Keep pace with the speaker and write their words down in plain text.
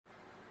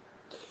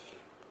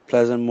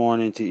Pleasant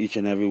morning to each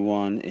and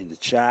everyone in the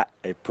chat.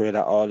 I pray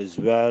that all is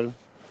well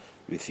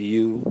with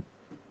you,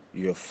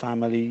 your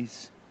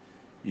families,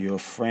 your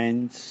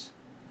friends,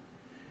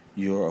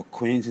 your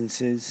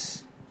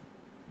acquaintances,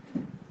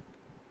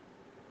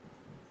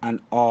 and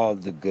all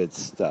the good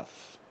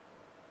stuff.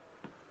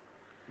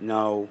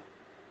 Now,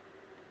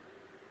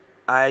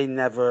 I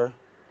never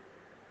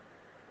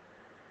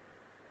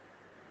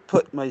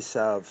put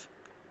myself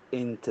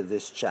into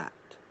this chat.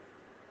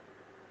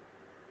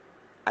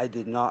 I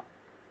did not,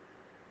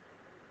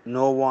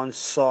 no one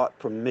sought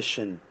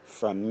permission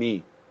from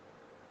me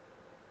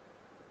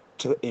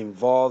to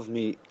involve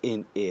me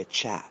in a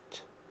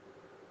chat.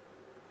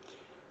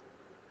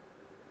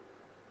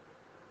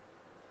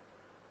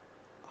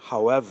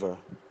 However,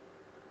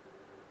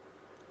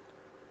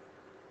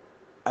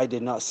 I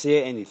did not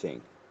say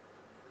anything.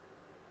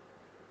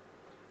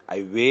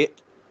 I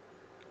wait,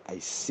 I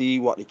see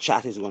what the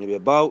chat is going to be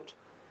about,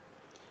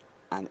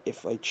 and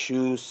if I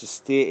choose to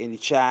stay in the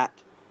chat,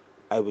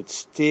 I would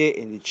stay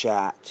in the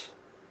chat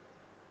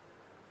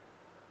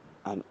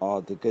and all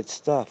the good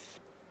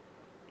stuff.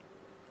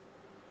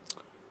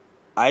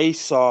 I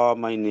saw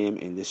my name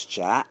in this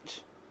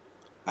chat.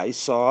 I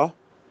saw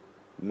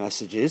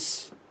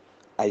messages.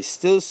 I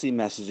still see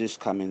messages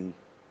coming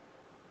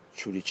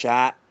through the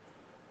chat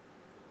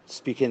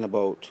speaking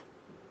about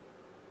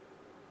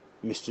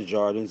Mr.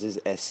 Jordan's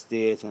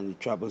estate and the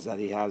troubles that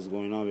he has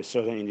going on with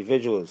certain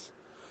individuals.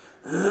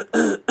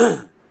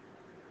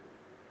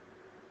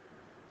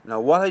 Now,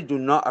 what I do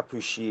not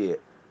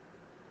appreciate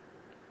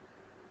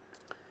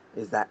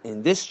is that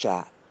in this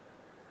chat,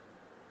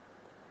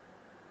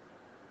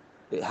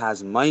 it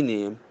has my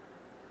name,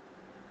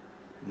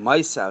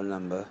 my cell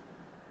number,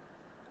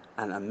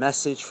 and a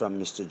message from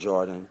Mr.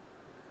 Jordan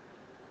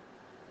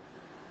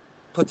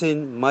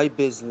putting my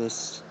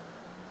business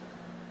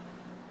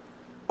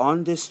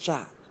on this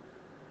chat.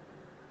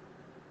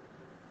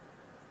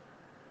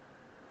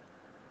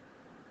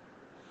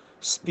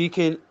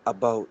 Speaking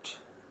about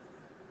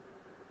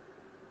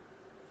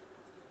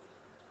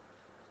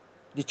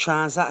the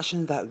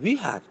transaction that we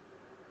had,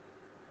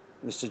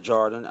 Mr.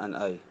 Jordan and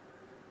I,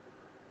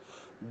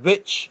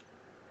 which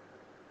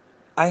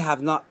I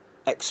have not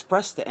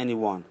expressed to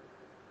anyone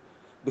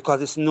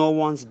because it's no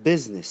one's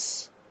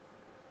business.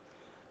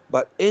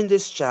 But in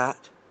this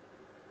chat,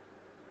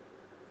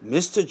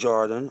 Mr.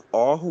 Jordan,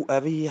 or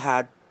whoever he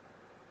had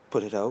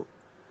put it out,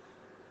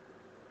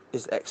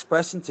 is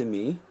expressing to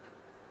me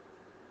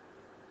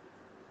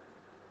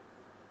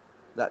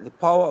that the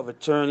power of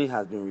attorney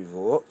has been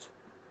revoked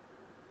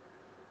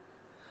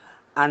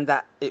and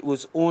that it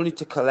was only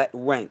to collect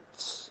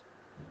rents.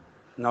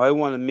 Now, I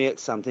want to make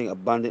something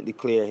abundantly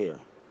clear here.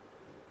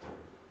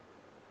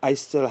 I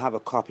still have a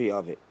copy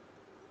of it.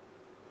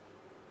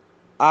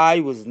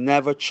 I was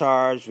never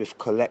charged with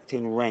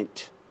collecting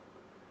rent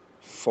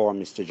for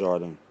Mr.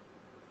 Jordan.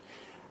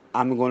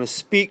 I'm going to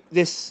speak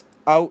this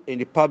out in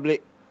the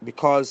public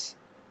because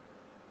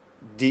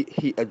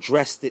he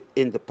addressed it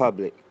in the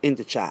public, in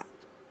the chat.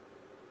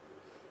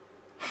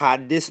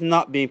 Had this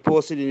not been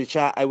posted in the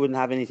chat, I wouldn't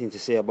have anything to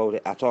say about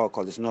it at all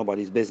because it's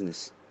nobody's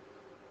business.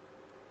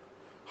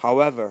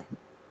 However,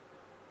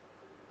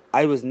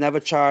 I was never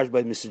charged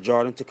by Mr.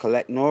 Jordan to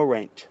collect no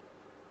rent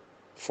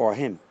for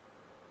him.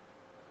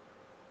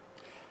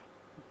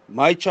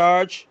 My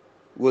charge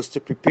was to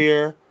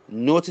prepare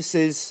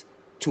notices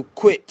to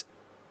quit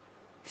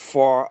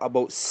for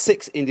about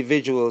 6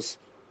 individuals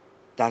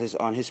that is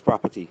on his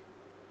property.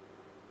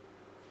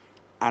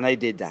 And I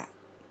did that.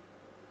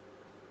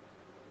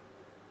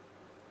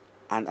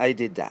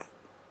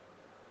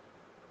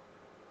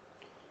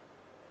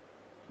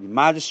 The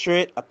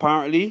magistrate,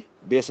 apparently,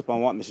 based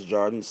upon what Mr.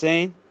 Jordan is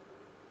saying,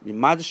 the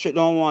magistrate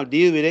don't want to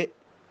deal with it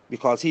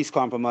because he's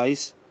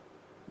compromised.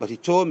 But he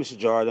told Mr.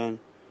 Jordan,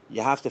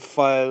 you have to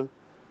file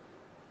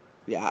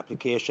the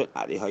application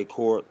at the High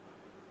Court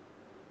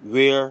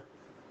where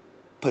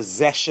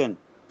possession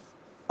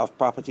of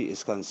property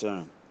is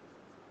concerned.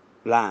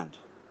 Land.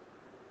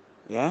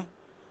 Yeah?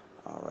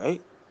 All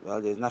right. Well,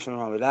 there's nothing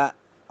wrong with that,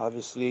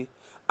 obviously.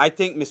 I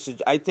think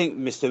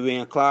Mr.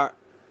 Wayne Clark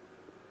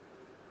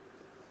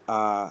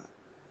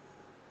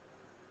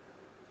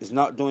is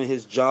not doing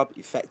his job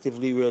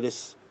effectively where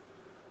this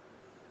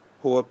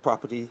whole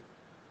property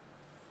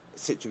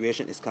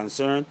situation is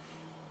concerned.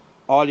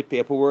 All the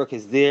paperwork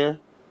is there,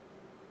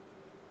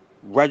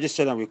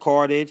 registered and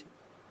recorded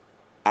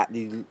at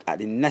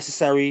the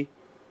necessary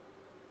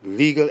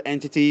legal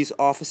entities'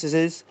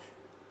 offices,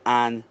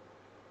 and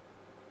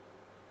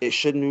it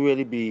shouldn't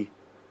really be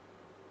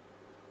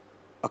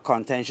a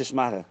contentious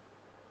matter.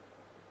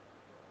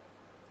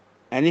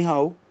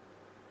 Anyhow,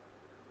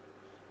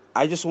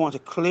 I just want to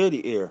clear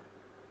the air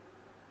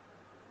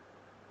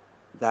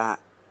that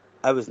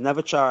I was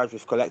never charged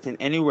with collecting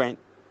any rent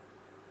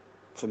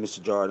for Mr.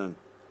 Jordan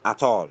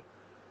at all.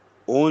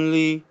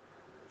 Only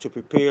to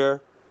prepare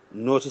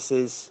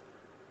notices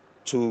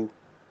to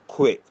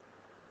quit,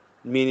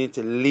 meaning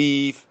to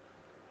leave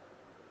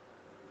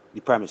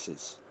the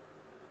premises.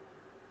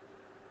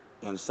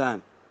 You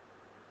understand?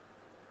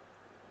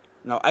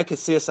 Now, I could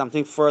say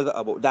something further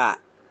about that,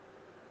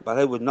 but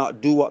I would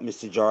not do what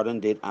Mr. Jordan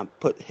did and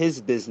put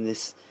his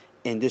business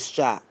in this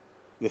chat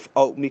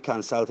without me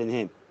consulting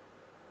him.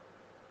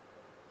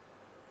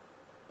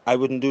 I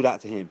wouldn't do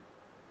that to him,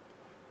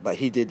 but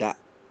he did that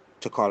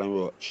to Colin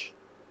Roach.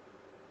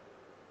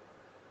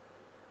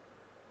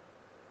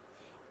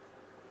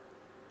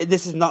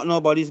 This is not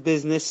nobody's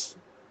business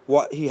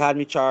what he had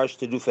me charged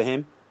to do for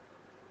him.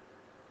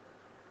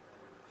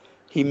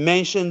 He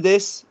mentioned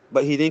this,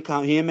 but he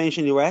didn't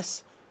mention the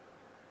rest.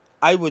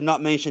 I would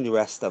not mention the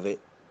rest of it.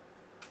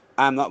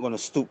 I'm not going to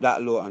stoop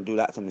that low and do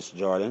that to Mr.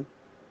 Jordan.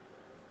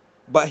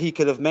 But he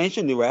could have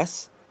mentioned the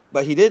rest,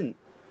 but he didn't.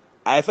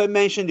 If I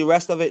mentioned the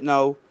rest of it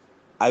now,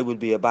 I would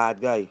be a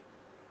bad guy.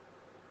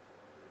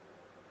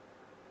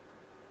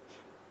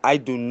 I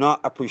do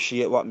not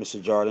appreciate what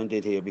Mr. Jordan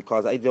did here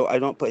because I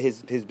don't put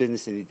his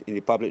business in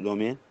the public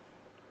domain.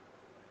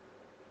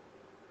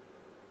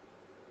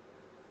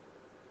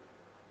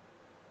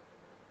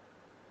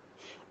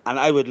 And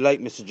I would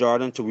like Mr.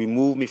 Jordan to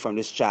remove me from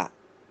this chat.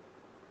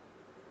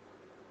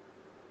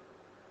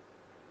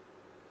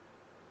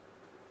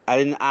 I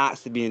didn't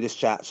ask to be in this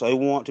chat, so I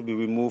want to be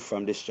removed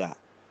from this chat.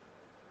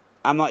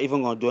 I'm not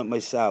even going to do it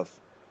myself.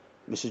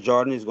 Mr.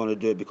 Jordan is going to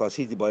do it because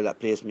he's the boy that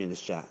placed me in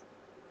this chat.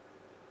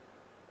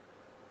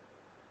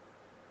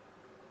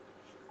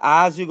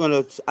 As you're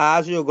going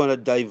to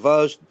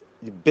divulge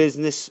the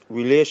business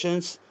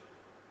relations,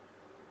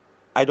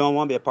 I don't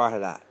want to be a part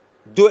of that.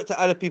 Do it to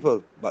other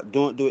people, but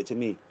don't do it to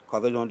me,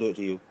 because I don't do it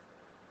to you.